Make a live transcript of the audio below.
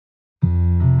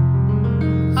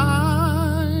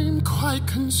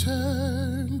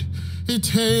concerned. It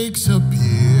takes a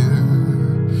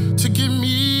beer to get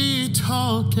me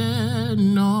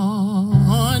talking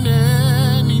on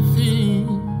anything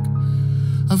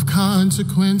of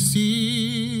consequence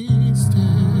these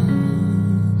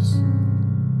days.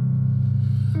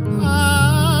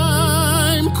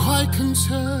 I'm quite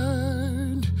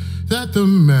concerned that the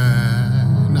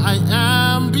man I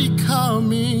am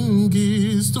becoming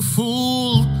is the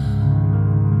fool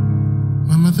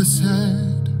my mother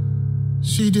said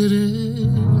she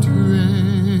didn't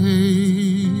raise.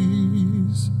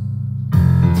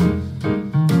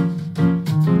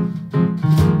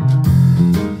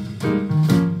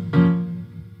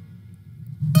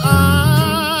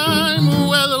 I'm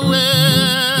well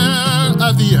aware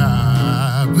of the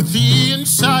apathy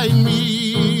inside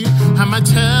me, and my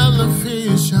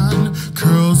television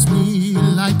curls me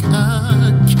like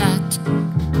a cat.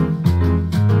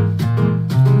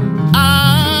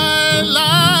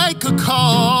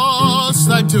 Cause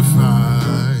like to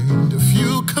find a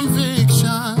few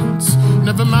convictions.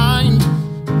 Never mind,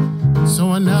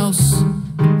 someone else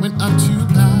went up to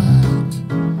bat.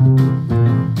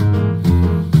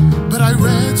 But I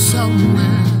read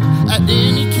somewhere at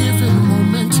any given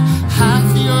moment, half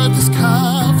the earth is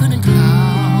covered in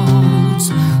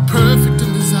clouds, perfect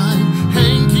in design,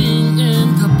 hanging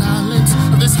in the balance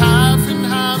of this half and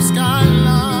half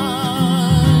skyline.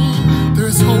 There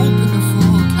is hope in the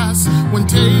forecast. One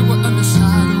day we're under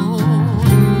shadow.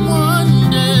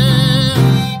 One day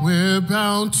we're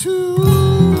bound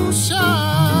to shine.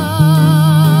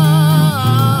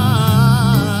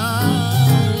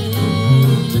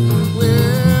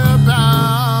 We're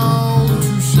bound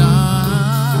to shine.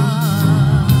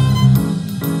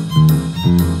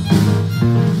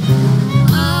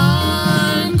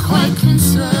 I'm quite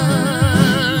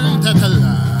concerned that the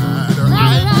ladder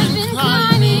I've been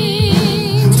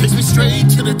climbing takes me straight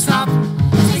to the top.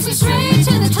 Takes me straight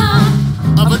to the top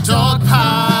of a dog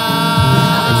pile.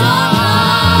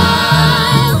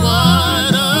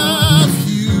 What of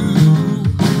you?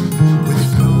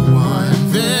 With no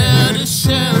one there to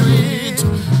share it,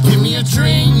 give me a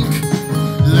drink.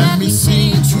 Let me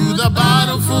sink to the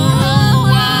bottom for a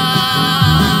while.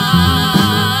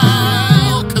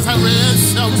 'Cause I read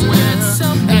somewhere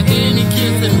at any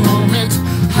given moment,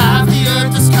 half the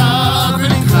earth is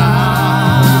covered in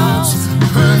clouds,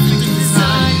 perfect in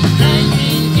design,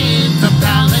 hanging in the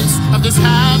balance of this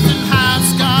half and half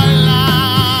skyline.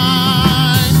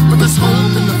 But there's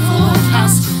hope in the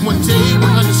forecast. One day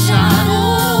we're under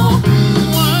shadow.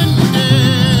 One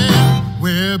day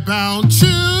we're bound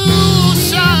to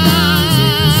shine.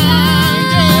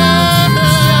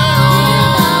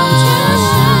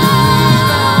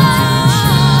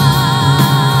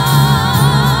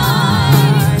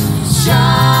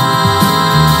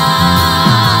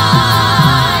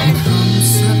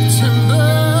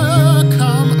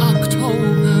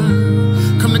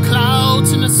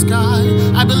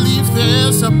 I believe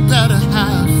there's a better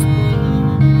half.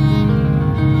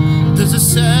 There's a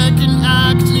second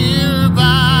act nearby.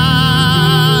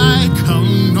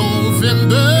 Come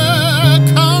November,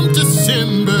 come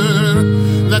December,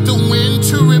 let the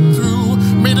winter rip through.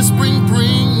 May the spring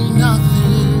bring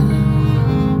nothing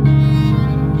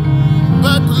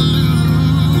but blue.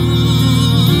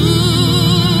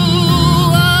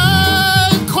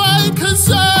 I'm quite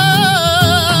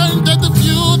concerned that the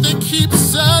fuel that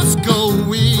keeps us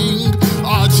going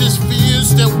are just fears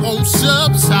that won't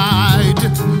subside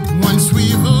once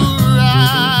we've arrived.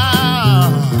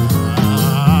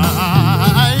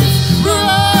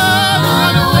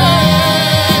 Run away,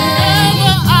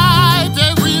 never eye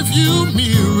that rearview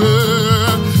mirror.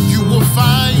 You will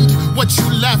find what you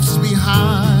left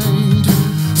behind.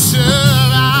 Survive.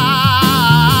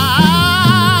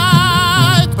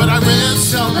 But I read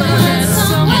somewhere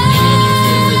at any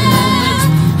given moment,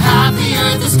 half the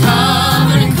earth is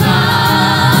covered in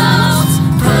clouds,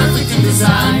 perfect in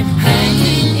design.